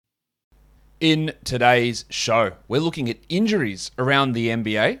In today's show, we're looking at injuries around the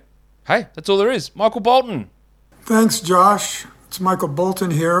NBA. Hey, that's all there is. Michael Bolton. Thanks, Josh. It's Michael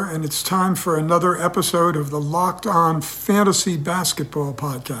Bolton here, and it's time for another episode of the Locked On Fantasy Basketball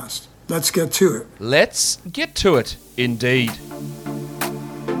Podcast. Let's get to it. Let's get to it, indeed.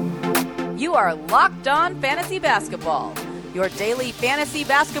 You are Locked On Fantasy Basketball, your daily fantasy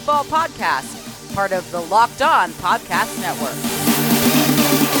basketball podcast, part of the Locked On Podcast Network.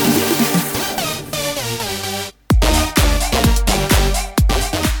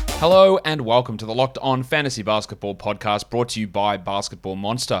 Hello and welcome to the Locked On Fantasy Basketball Podcast, brought to you by Basketball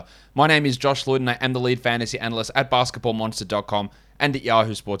Monster. My name is Josh Lloyd and I am the lead fantasy analyst at basketballmonster.com and at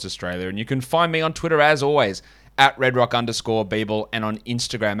Yahoo Sports Australia. And you can find me on Twitter as always at redrock_Beeble and on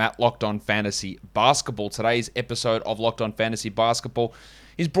Instagram at Locked On Fantasy Basketball. Today's episode of Locked On Fantasy Basketball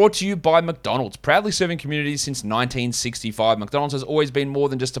is brought to you by McDonald's, proudly serving communities since 1965. McDonald's has always been more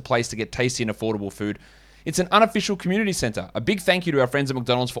than just a place to get tasty and affordable food. It's an unofficial community center. A big thank you to our friends at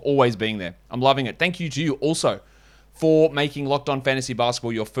McDonald's for always being there. I'm loving it. Thank you to you also for making Locked On Fantasy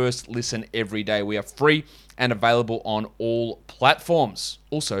Basketball your first listen every day. We are free and available on all platforms.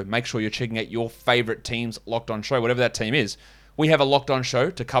 Also, make sure you're checking out your favorite team's Locked On show, whatever that team is. We have a Locked On show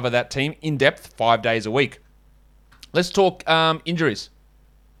to cover that team in depth 5 days a week. Let's talk injuries.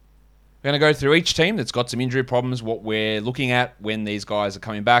 We're going to go through each team that's got some injury problems, what we're looking at when these guys are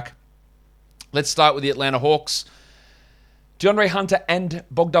coming back. Let's start with the Atlanta Hawks. DeAndre Hunter and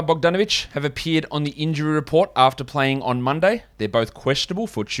Bogdan Bogdanovic have appeared on the injury report after playing on Monday. They're both questionable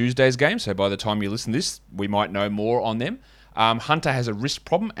for Tuesday's game, so by the time you listen to this, we might know more on them. Hunter has a wrist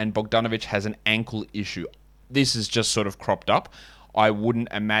problem and Bogdanovic has an ankle issue. This is just sort of cropped up. I wouldn't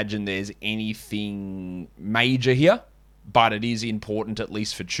imagine there's anything major here, but it is important at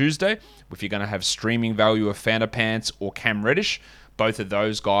least for Tuesday. If you're going to have streaming value of Fanta Pants or Cam Reddish, both of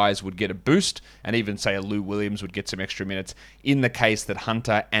those guys would get a boost, and even, say, a Lou Williams would get some extra minutes in the case that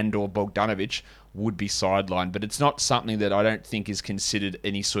Hunter and or Bogdanovic would be sidelined. But it's not something that I don't think is considered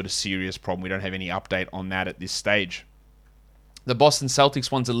any sort of serious problem. We don't have any update on that at this stage. The Boston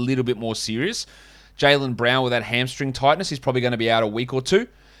Celtics one's a little bit more serious. Jaylen Brown with that hamstring tightness, he's probably going to be out a week or two.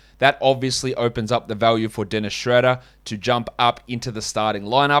 That obviously opens up the value for Dennis Schroeder to jump up into the starting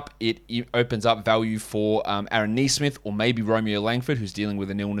lineup. It opens up value for Aaron Nesmith or maybe Romeo Langford, who's dealing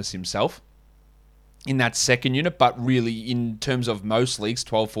with an illness himself in that second unit. But really, in terms of most leagues,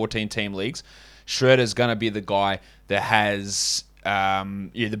 12, 14 team leagues, Schroeder's going to be the guy that has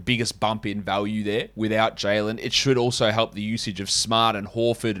the biggest bump in value there without Jaylen. It should also help the usage of Smart and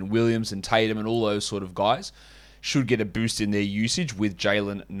Horford and Williams and Tatum and all those sort of guys. Should get a boost in their usage with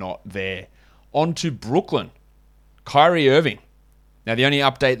Jaylen not there. On to Brooklyn. Kyrie Irving. Now, the only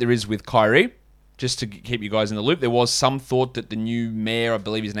update there is with Kyrie, just to keep you guys in the loop, there was some thought that the new mayor, I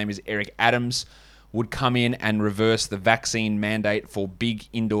believe his name is Eric Adams, would come in and reverse the vaccine mandate for big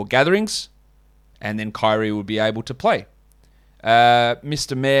indoor gatherings, and then Kyrie would be able to play.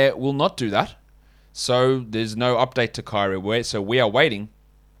 Mr. Mayor will not do that, so there's no update to Kyrie. So we are waiting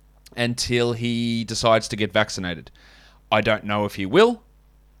until he decides to get vaccinated. I don't know if he will.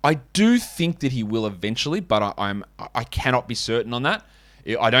 I do think that he will eventually, but I cannot be certain on that.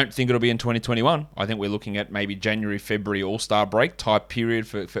 I don't think it'll be in 2021. I think we're looking at maybe January, February All-Star break type period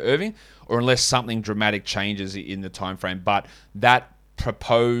for Irving, or unless something dramatic changes in the time frame. But that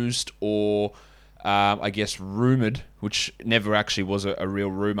proposed or I guess rumored, which never actually was a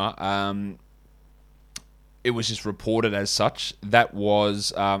real rumor, it was just reported as such. That was,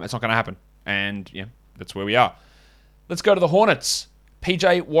 it's not going to happen. And yeah, that's where we are. Let's go to the Hornets.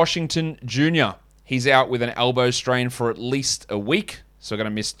 PJ Washington Jr. He's out with an elbow strain for at least a week. So going to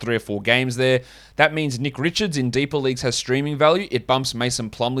miss 3 or 4 games there. That means Nick Richards in deeper leagues has streaming value. It bumps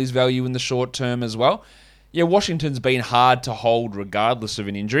Mason Plumlee's value in the short term as well. Yeah, Washington's been hard to hold regardless of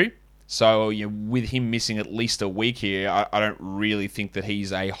an injury. So with him missing at least a week here, I don't really think that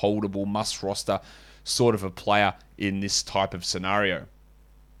he's a holdable must-roster sort of a player in this type of scenario.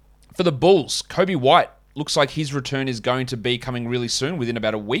 For the Bulls, Kobe White looks like his return is going to be coming really soon, within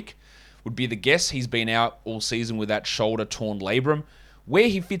about a week, would be the guess. He's been out all season with that shoulder torn labrum. Where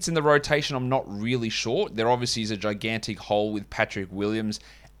he fits in the rotation, I'm not really sure. There obviously is a gigantic hole with Patrick Williams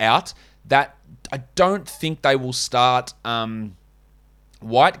out. That I don't think they will start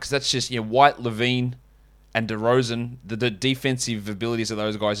White, because that's just White, Levine, and DeRozan. The defensive abilities of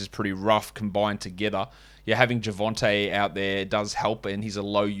those guys is pretty rough combined together. Having Javonte out there does help, and he's a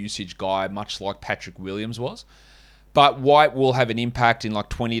low usage guy, much like Patrick Williams was. But White will have an impact in like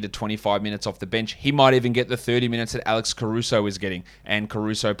 20 to 25 minutes off the bench. He might even get the 30 minutes that Alex Caruso is getting. And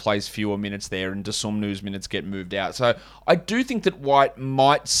Caruso plays fewer minutes there and Dasumnu's minutes get moved out. So I do think that White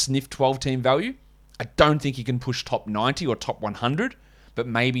might sniff 12-team value. I don't think he can push top 90 or top 100, but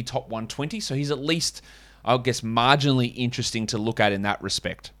maybe top 120. So he's at least, I guess, marginally interesting to look at in that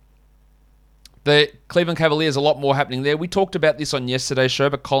respect. The Cleveland Cavaliers, a lot more happening there. We talked about this on yesterday's show,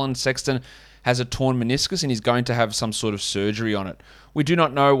 but Colin Sexton has a torn meniscus and he's going to have some sort of surgery on it. We do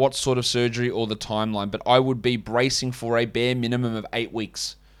not know what sort of surgery or the timeline, but I would be bracing for a bare minimum of 8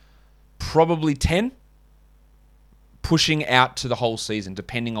 weeks. Probably 10, pushing out to the whole season,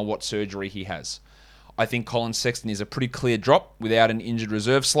 depending on what surgery he has. I think Colin Sexton is a pretty clear drop without an injured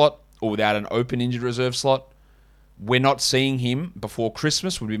reserve slot or without an open injured reserve slot. We're not seeing him before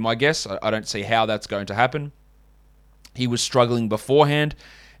Christmas, would be my guess. I don't see how that's going to happen. He was struggling beforehand,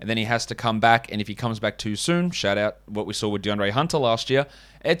 and then he has to come back, and if he comes back too soon, shout out what we saw with DeAndre Hunter last year,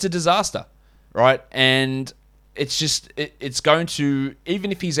 it's a disaster, right? And it's just, it's going to,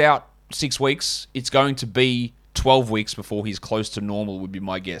 even if he's out 6 weeks, it's going to be 12 weeks before he's close to normal, would be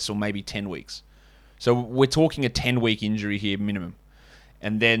my guess, or maybe 10 weeks. So we're talking a 10-week injury here minimum,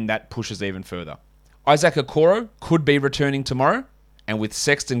 and then that pushes even further. Isaac Okoro could be returning tomorrow, and with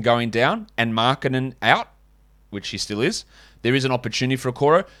Sexton going down and Markkanen out, which he still is, there is an opportunity for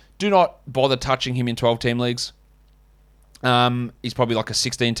Okoro. Do not bother touching him in 12-team leagues. He's probably like a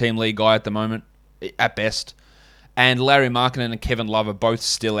 16-team league guy at the moment, at best. And Larry Markkanen and Kevin Love are both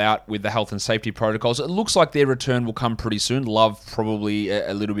still out with the health and safety protocols. It looks like their return will come pretty soon. Love probably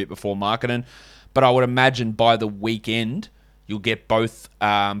a little bit before Markkanen. But I would imagine by the weekend, you'll get both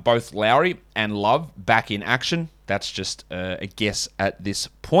Lowry and Love back in action. That's just a guess at this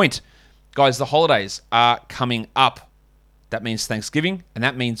point. Guys, the holidays are coming up. That means Thanksgiving, and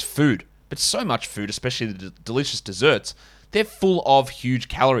that means food. But so much food, especially the delicious desserts, they're full of huge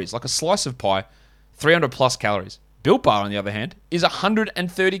calories. Like a slice of pie, 300 plus calories. Built Bar, on the other hand, is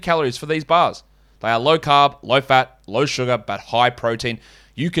 130 calories for these bars. They are low carb, low fat, low sugar, but high protein.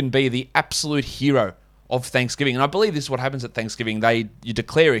 You can be the absolute hero of Thanksgiving. And I believe this is what happens at Thanksgiving. You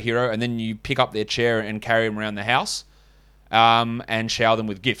declare a hero, and then you pick up their chair and carry them around the house and shower them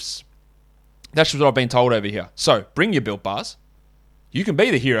with gifts. That's what I've been told over here. So, bring your Built Bars. You can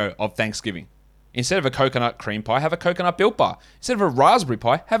be the hero of Thanksgiving. Instead of a coconut cream pie, have a coconut Built Bar. Instead of a raspberry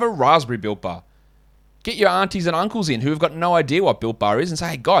pie, have a raspberry Built Bar. Get your aunties and uncles in who have got no idea what Built Bar is and say,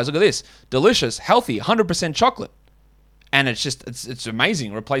 hey guys, look at this. Delicious, healthy, 100% chocolate. And it's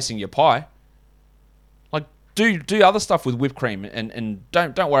amazing replacing your pie. Like, do other stuff with whipped cream and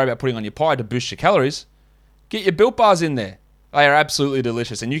don't worry about putting on your pie to boost your calories. Get your Built Bars in there. They are absolutely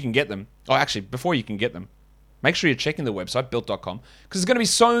delicious, and you can get them. Oh, actually, before you can get them, make sure you're checking the website, built.com, because there's going to be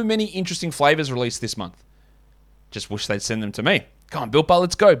so many interesting flavors released this month. Just wish they'd send them to me. Come on, Built Bar,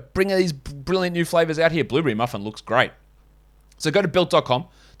 let's go. Bring these brilliant new flavors out here. Blueberry muffin looks great. So go to built.com.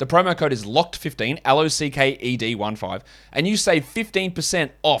 The promo code is LOCKED15, LOCKED15, and you save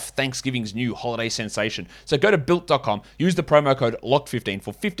 15% off Thanksgiving's new holiday sensation. So go to built.com, use the promo code LOCKED15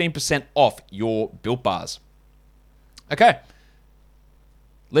 for 15% off your Built Bars. Okay,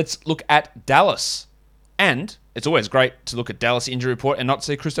 let's look at Dallas. And it's always great to look at Dallas injury report and not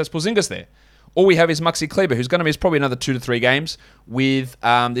see Kristaps Porzingis there. All we have is Maxi Kleber, who's going to miss probably another 2 to 3 games with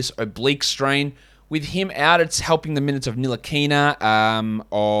this oblique strain. With him out, it's helping the minutes of Ntilikina,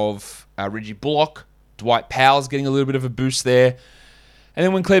 of Reggie Bullock. Dwight Powell's getting a little bit of a boost there. And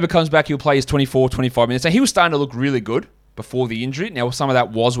then when Kleber comes back, he'll play his 24, 25 minutes. Now, he was starting to look really good before the injury. Now, some of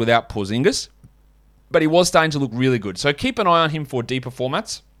that was without Porzingis, but he was starting to look really good. So keep an eye on him for deeper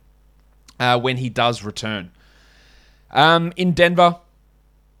formats when he does return. In Denver,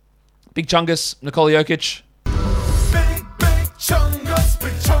 Big Chungus, Nikola Jokic.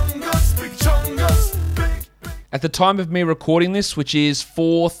 At the time of me recording this, which is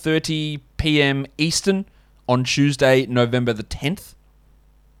 4:30 p.m. Eastern on Tuesday, November the 10th.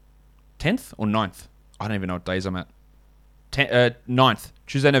 10th or 9th? I don't even know what days I'm at. 9th.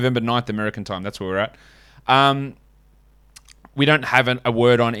 Tuesday, November 9th, American time. That's where we're at. We don't have a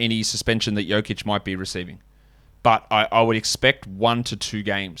word on any suspension that Jokic might be receiving. But I would expect 1 to 2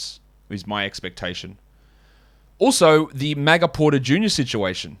 games is my expectation. Also, the Maga Porter Jr.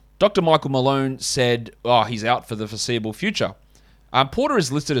 situation. Dr. Michael Malone said, he's out for the foreseeable future. Porter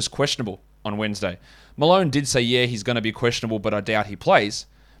is listed as questionable on Wednesday. Malone did say, he's going to be questionable, but I doubt he plays.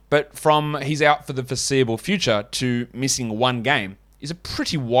 But from he's out for the foreseeable future to missing 1 game is a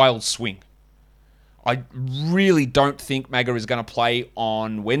pretty wild swing. I really don't think Maga is going to play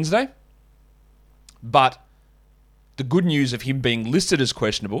on Wednesday. But the good news of him being listed as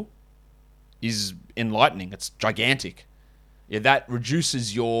questionable is enlightening. It's gigantic. Yeah, that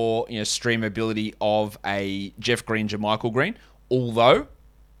reduces your stream ability of a Jeff Green, JaMychal Green. Although,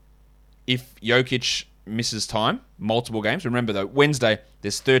 if Jokic misses time, multiple games, remember though, Wednesday,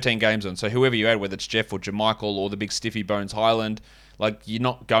 there's 13 games on. So whoever you add, whether it's Jeff or JaMychal or the big stiffy Bones Highland, you're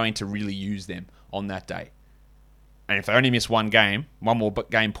not going to really use them on that day. And if they only miss one more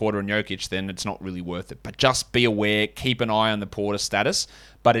game, Porter and Jokic, then it's not really worth it. But just be aware, keep an eye on the Porter status.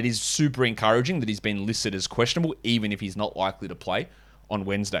 But it is super encouraging that he's been listed as questionable, even if he's not likely to play on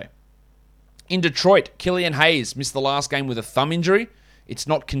Wednesday. In Detroit, Killian Hayes missed the last game with a thumb injury. It's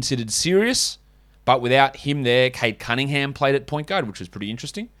not considered serious, but without him there, Cade Cunningham played at point guard, which was pretty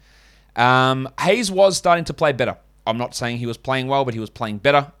interesting. Hayes was starting to play better. I'm not saying he was playing well, but he was playing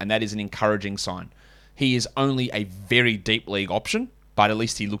better, and that is an encouraging sign. He is only a very deep league option, but at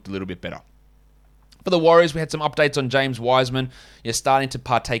least he looked a little bit better. For the Warriors, we had some updates on James Wiseman. You're starting to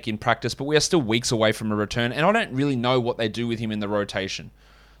partake in practice, but we are still weeks away from a return, and I don't really know what they do with him in the rotation.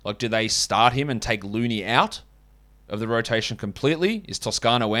 Do they start him and take Looney out of the rotation completely? Is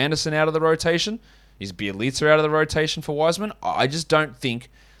Toscano Anderson out of the rotation? Is Bielitsa out of the rotation for Wiseman? I just don't think...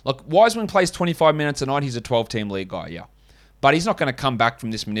 Wiseman plays 25 minutes a night. He's a 12-team league guy, yeah. But he's not going to come back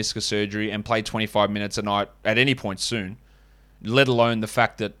from this meniscus surgery and play 25 minutes a night at any point soon, let alone the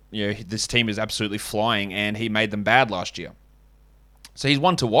fact that this team is absolutely flying and he made them bad last year. So he's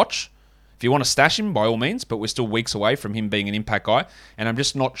one to watch. If you want to stash him, by all means, but we're still weeks away from him being an impact guy, and I'm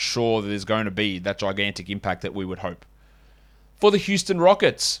just not sure that there's going to be that gigantic impact that we would hope. For the Houston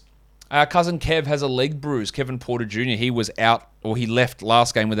Rockets, our cousin Kev has a leg bruise. Kevin Porter Jr., he was out, or he left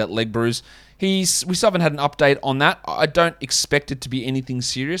last game with that leg bruise. We still haven't had an update on that. I don't expect it to be anything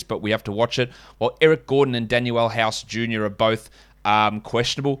serious, but we have to watch it. While Eric Gordon and Daniel House Jr. are both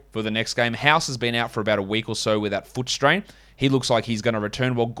questionable for the next game. House has been out for about a week or so with that foot strain. He looks like he's going to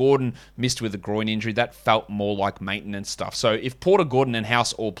return. While Gordon missed with a groin injury, that felt more like maintenance stuff. So if Porter, Gordon, and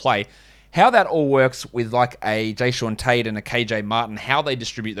House all play, how that all works with a Jayshawn Tate and a KJ Martin, how they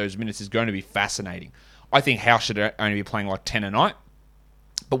distribute those minutes is going to be fascinating. I think House should only be playing 10 a night.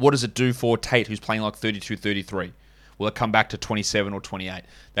 But what does it do for Tate, who's playing 32, 33? Will it come back to 27 or 28?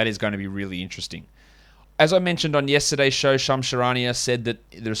 That is going to be really interesting. As I mentioned on yesterday's show, Shams Charania said that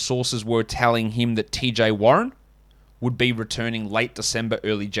the sources were telling him that TJ Warren would be returning late December,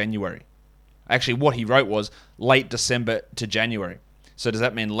 early January. Actually, what he wrote was late December to January. So does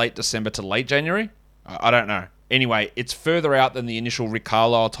that mean late December to late January? I don't know. Anyway, it's further out than the initial Rick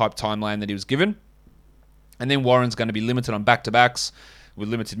Carlisle type timeline that he was given. And then Warren's going to be limited on back-to-backs with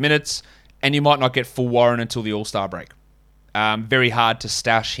limited minutes, and you might not get full Warren until the All-Star break. Very hard to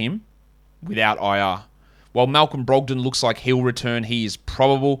stash him without IR. While Malcolm Brogdon looks like he'll return, he is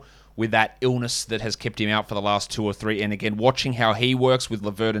probable with that illness that has kept him out for the last 2 or 3. And again, watching how he works with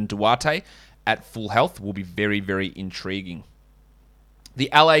LeVert and Duarte at full health will be very, very intriguing. The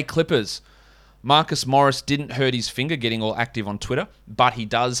LA Clippers. Marcus Morris didn't hurt his finger getting all active on Twitter, but he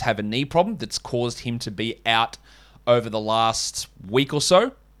does have a knee problem that's caused him to be out over the last week or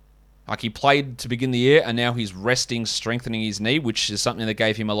so. He played to begin the year, and now he's resting, strengthening his knee, which is something that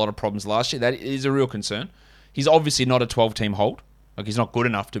gave him a lot of problems last year. That is a real concern. He's obviously not a 12-team hold. He's not good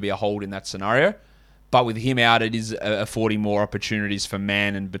enough to be a hold in that scenario. But with him out, it is affording more opportunities for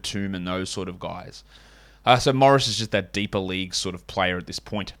Mann and Batum and those sort of guys. So Morris is just that deeper league sort of player at this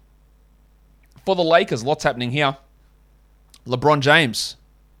point. For the Lakers, lots happening here. LeBron James.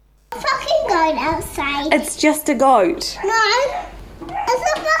 Fucking goat outside. It's just a goat. No,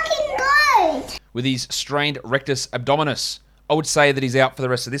 it's a fucking goat. With his strained rectus abdominis, I would say that he's out for the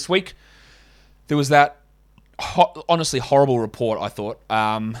rest of this week. There was that honestly horrible report, I thought,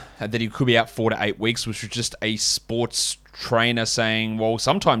 that he could be out 4 to 8 weeks, which was just a sports trainer saying, well,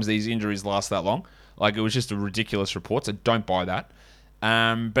 sometimes these injuries last that long. It was just a ridiculous report, so don't buy that.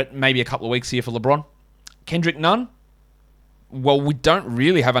 But maybe a couple of weeks here for LeBron. Kendrick Nunn, well, we don't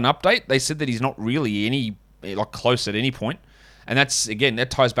really have an update. They said that he's not really close at any point. And that's, again,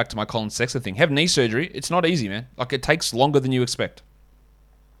 that ties back to my Colin Sexton thing. Have knee surgery, it's not easy, man. It takes longer than you expect.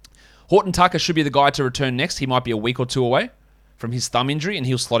 Horton Tucker should be the guy to return next. He might be a week or 2 away from his thumb injury, and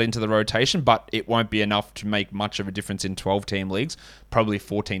he'll slot into the rotation, but it won't be enough to make much of a difference in 12-team leagues, probably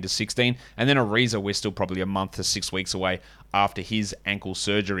 14 to 16. And then Ariza, we're still probably a month to 6 weeks away after his ankle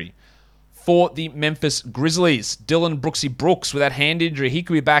surgery. For the Memphis Grizzlies, Dylan Brooksy Brooks with that hand injury, he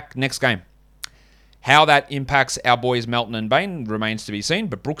could be back next game. How that impacts our boys Melton and Bain remains to be seen,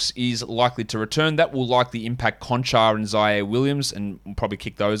 but Brooks is likely to return. That will likely impact Conchar and Zaire Williams and probably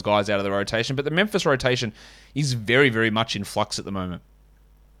kick those guys out of the rotation. But the Memphis rotation is very, very much in flux at the moment.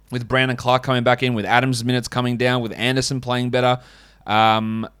 With Brandon Clark coming back in, with Adams' minutes coming down, with Anderson playing better.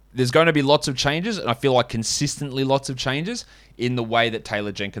 there's going to be lots of changes, and I feel like consistently lots of changes in the way that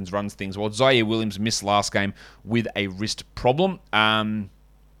Taylor Jenkins runs things. Well, Zaire Williams missed last game with a wrist problem.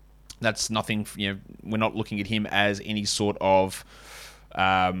 That's nothing, we're not looking at him as any sort of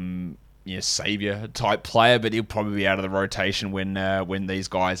savior type player, but he'll probably be out of the rotation when these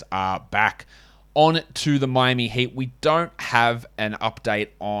guys are back. On to the Miami Heat. We don't have an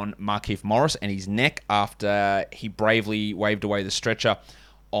update on Markieff Morris and his neck after he bravely waved away the stretcher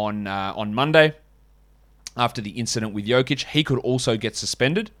on Monday after the incident with Jokic. He could also get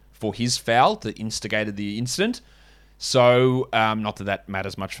suspended for his foul that instigated the incident. So, not that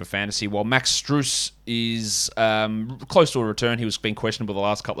matters much for fantasy. While Max Strus is close to a return. He was being questionable the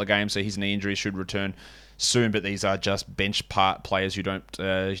last couple of games, so his knee injury should return soon. But these are just bench part players who don't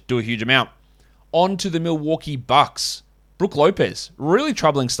do a huge amount. On to the Milwaukee Bucks. Brook Lopez. Really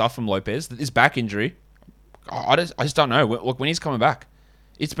troubling stuff from Lopez. His back injury. I just don't know. Look, when he's coming back.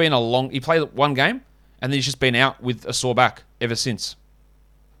 It's been he played one game, and then he's just been out with a sore back ever since.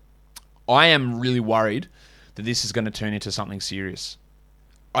 I am really worried that this is going to turn into something serious.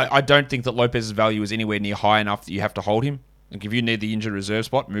 I don't think that Lopez's value is anywhere near high enough that you have to hold him. Like, if you need the injured reserve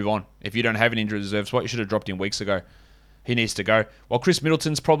spot, move on. If you don't have an injured reserve spot, you should have dropped him weeks ago. He needs to go. While Chris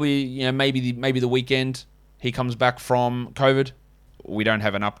Middleton's probably, maybe the weekend he comes back from COVID. We don't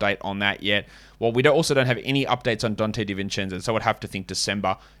have an update on that yet. Well, we also don't have any updates on Dante DiVincenzo, so I'd have to think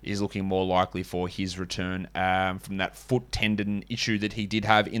December is looking more likely for his return from that foot tendon issue that he did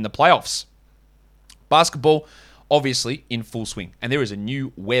have in the playoffs. Basketball, obviously, in full swing. And there is a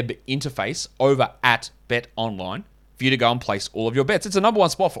new web interface over at BetOnline for you to go and place all of your bets. It's the number one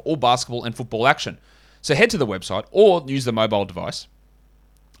spot for all basketball and football action. So head to the website or use the mobile device,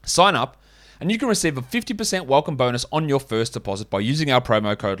 sign up, and you can receive a 50% welcome bonus on your first deposit by using our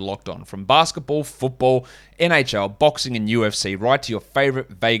promo code LOCKEDON. From basketball, football, NHL, boxing, and UFC, right to your favorite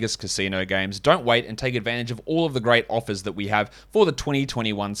Vegas casino games. Don't wait and take advantage of all of the great offers that we have for the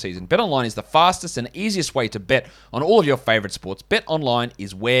 2021 season. BetOnline is the fastest and easiest way to bet on all of your favorite sports. BetOnline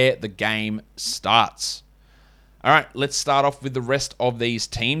is where the game starts. All right, let's start off with the rest of these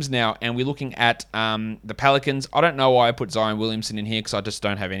teams now, and we're looking at the Pelicans. I don't know why I put Zion Williamson in here because I just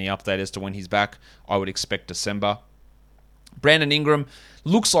don't have any update as to when he's back. I would expect December. Brandon Ingram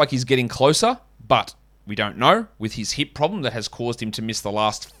looks like he's getting closer, but we don't know with his hip problem that has caused him to miss the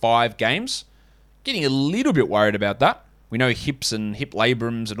last 5 games. Getting a little bit worried about that. We know hips and hip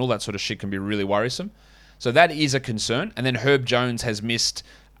labrums and all that sort of shit can be really worrisome. So that is a concern. And then Herb Jones has missed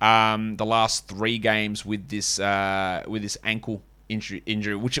the last 3 games with this ankle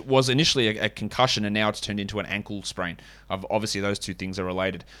injury, which it was initially a concussion, and now it's turned into an ankle sprain. Obviously, those two things are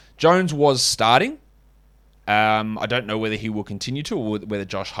related. Jones was starting. I don't know whether he will continue to, or whether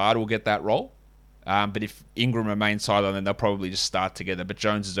Josh Hart will get that role. But if Ingram remains sidelined, then they'll probably just start together. But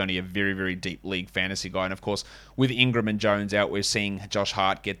Jones is only a very, very deep league fantasy guy. And of course, with Ingram and Jones out, we're seeing Josh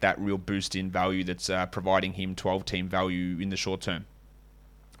Hart get that real boost in value that's providing him 12-team value in the short term.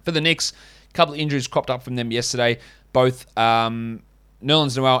 For the Knicks, a couple of injuries cropped up from them yesterday. Both Nerlens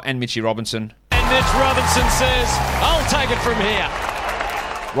Noel and Mitchie Robinson. And Mitch Robinson says, I'll take it from here.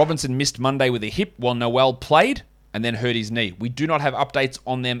 Robinson missed Monday with a hip while Noel played and then hurt his knee. We do not have updates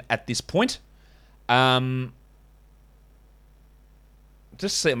on them at this point. I'm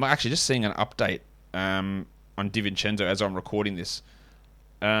just seeing an update on DiVincenzo as I'm recording this.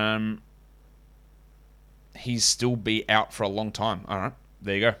 He's still be out for a long time. All right.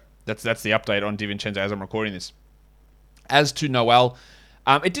 There you go. That's the update on DiVincenzo as I'm recording this. As to Noel,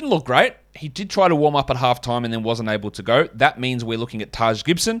 it didn't look great. He did try to warm up at halftime and then wasn't able to go. That means we're looking at Taj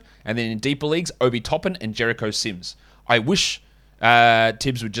Gibson, and then in deeper leagues, Obi Toppin and Jericho Sims. I wish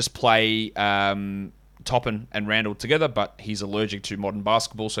Tibbs would just play Toppin and Randall together, but he's allergic to modern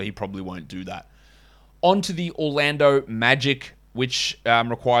basketball, so he probably won't do that. On to the Orlando Magic, which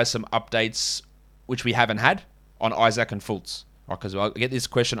requires some updates, which we haven't had, on Isaac and Fultz. Because I get this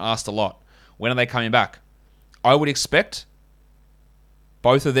question asked a lot. When are they coming back? I would expect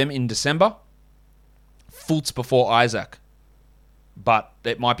both of them in December. Fultz before Isaac. But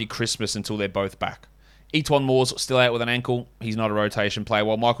it might be Christmas until they're both back. Etuan Moore's still out with an ankle. He's not a rotation player,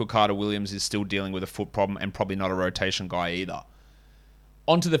 while Michael Carter-Williams is still dealing with a foot problem and probably not a rotation guy either.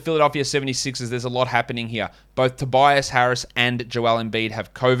 On to the Philadelphia 76ers. There's a lot happening here. Both Tobias Harris and Joel Embiid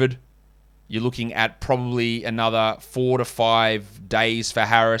have COVID. You're looking at probably another 4 to 5 days for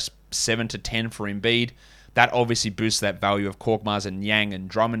Harris, 7 to 10 for Embiid. That obviously boosts that value of Korkmaz and Yang and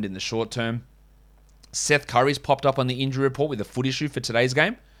Drummond in the short term. Seth Curry's popped up on the injury report with a foot issue for today's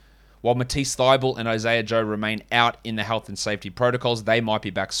game. While Matisse Thybulle and Isaiah Joe remain out in the health and safety protocols, they might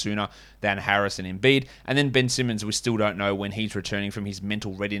be back sooner than Harris and Embiid. And then Ben Simmons, we still don't know when he's returning from his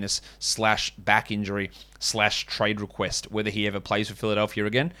mental readiness / back injury / trade request, whether he ever plays for Philadelphia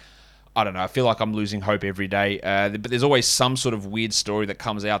again. I don't know. I feel like I'm losing hope every day. But there's always some sort of weird story that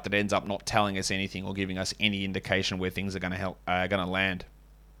comes out that ends up not telling us anything or giving us any indication where things are going to land.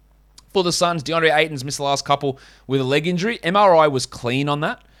 For the Suns, DeAndre Ayton's missed the last couple with a leg injury. MRI was clean on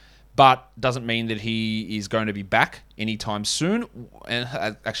that, but doesn't mean that he is going to be back anytime soon. And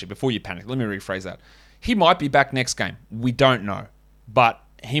actually, before you panic, let me rephrase that. He might be back next game. We don't know. But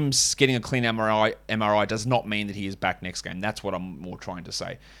him getting a clean MRI does not mean that he is back next game. That's what I'm more trying to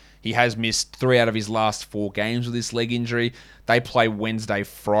say. He has missed 3 out of his last 4 games with this leg injury. They play Wednesday,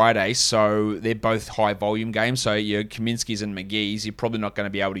 Friday, so they're both high-volume games. So your Kaminsky's and McGee's, you're probably not going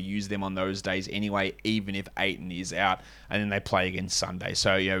to be able to use them on those days anyway, even if Ayton is out. And then they play again Sunday.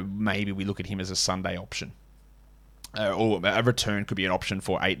 So maybe we look at him as a Sunday option. Or a return could be an option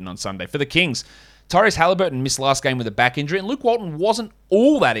for Ayton on Sunday. For the Kings, Tyrese Halliburton missed last game with a back injury, and Luke Walton wasn't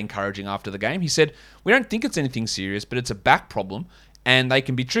all that encouraging after the game. He said, "We don't think it's anything serious, but it's a back problem, and they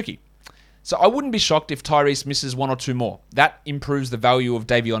can be tricky." So I wouldn't be shocked if Tyrese misses 1 or 2 more. That improves the value of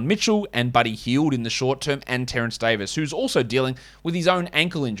Davion Mitchell and Buddy Hield in the short term, and Terrence Davis, who's also dealing with his own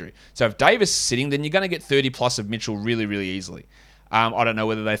ankle injury. So if Davis is sitting, then you're going to get 30 plus of Mitchell really, really easily. I don't know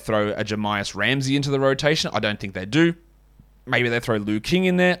whether they throw a Jamias Ramsey into the rotation. I don't think they do. Maybe they throw Lou King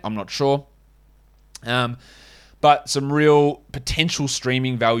in there. I'm not sure. But some real potential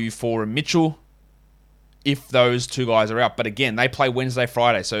streaming value for Mitchell if those 2 guys are out. But again, they play Wednesday,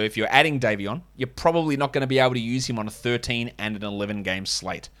 Friday. So if you're adding Davion, you're probably not going to be able to use him on a 13 and an 11 game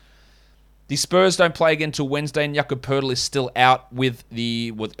slate. The Spurs don't play again until Wednesday, and Jakob Poeltl is still out with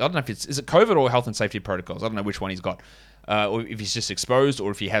I don't know if is it COVID or health and safety protocols. I don't know which one he's got. Or if he's just exposed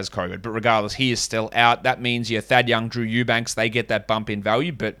or if he has COVID. But regardless, he is still out. That means your Thad Young, Drew Eubanks, they get that bump in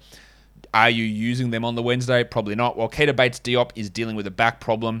value. But are you using them on the Wednesday? Probably not. While Keita Bates-Diop is dealing with a back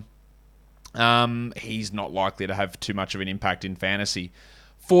problem, he's not likely to have too much of an impact in fantasy.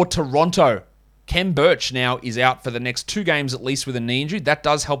 For Toronto, Kem Birch now is out for the next 2 games at least with a knee injury. That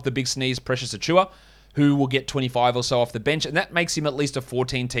does help the big sneeze, Precious Achiuwa, who will get 25 or so off the bench, and that makes him at least a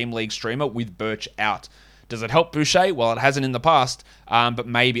 14-team league streamer with Birch out. Does it help Boucher? Well, it hasn't in the past, but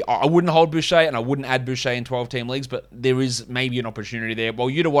maybe. I wouldn't hold Boucher, and I wouldn't add Boucher in 12-team leagues, but there is maybe an opportunity there. While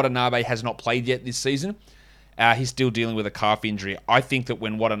Yuta Watanabe has not played yet this season, he's still dealing with a calf injury. I think that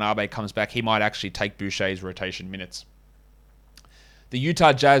when Watanabe comes back, he might actually take Boucher's rotation minutes. The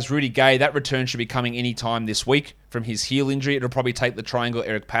Utah Jazz, Rudy Gay, that return should be coming any time this week from his heel injury. It'll probably take the triangle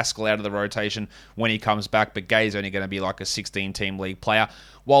Eric Pascal out of the rotation when he comes back, but Gay's only going to be like a 16-team league player.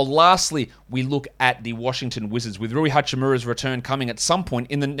 While lastly, we look at the Washington Wizards with Rui Hachimura's return coming at some point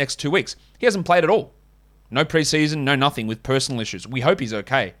in the next 2 weeks. He hasn't played at all. No preseason, no nothing, with personal issues. We hope he's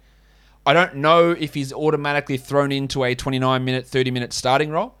okay. I don't know if he's automatically thrown into a 29-minute, 30-minute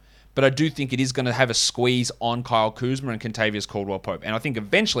starting role, but I do think it is going to have a squeeze on Kyle Kuzma and Kentavious Caldwell-Pope. And I think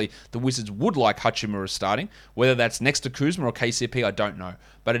eventually the Wizards would like Hachimura starting. Whether that's next to Kuzma or KCP, I don't know.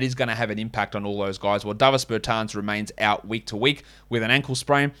 But it is going to have an impact on all those guys. While Davis Bertans remains out week to week with an ankle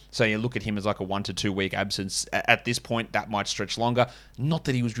sprain. So you look at him as like a 1 to 2 week absence. At this point, that might stretch longer. Not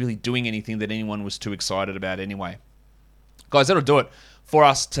that he was really doing anything that anyone was too excited about anyway. Guys, that'll do it for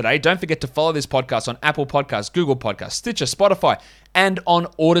us today. Don't forget to follow this podcast on Apple Podcasts, Google Podcasts, Stitcher, Spotify, and on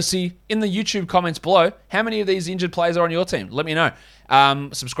Odyssey. In the YouTube comments below, how many of these injured players are on your team? Let me know.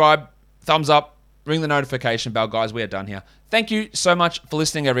 Subscribe, thumbs up, ring the notification bell, guys. We are done here. Thank you so much for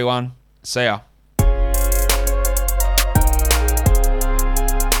listening, everyone. See ya.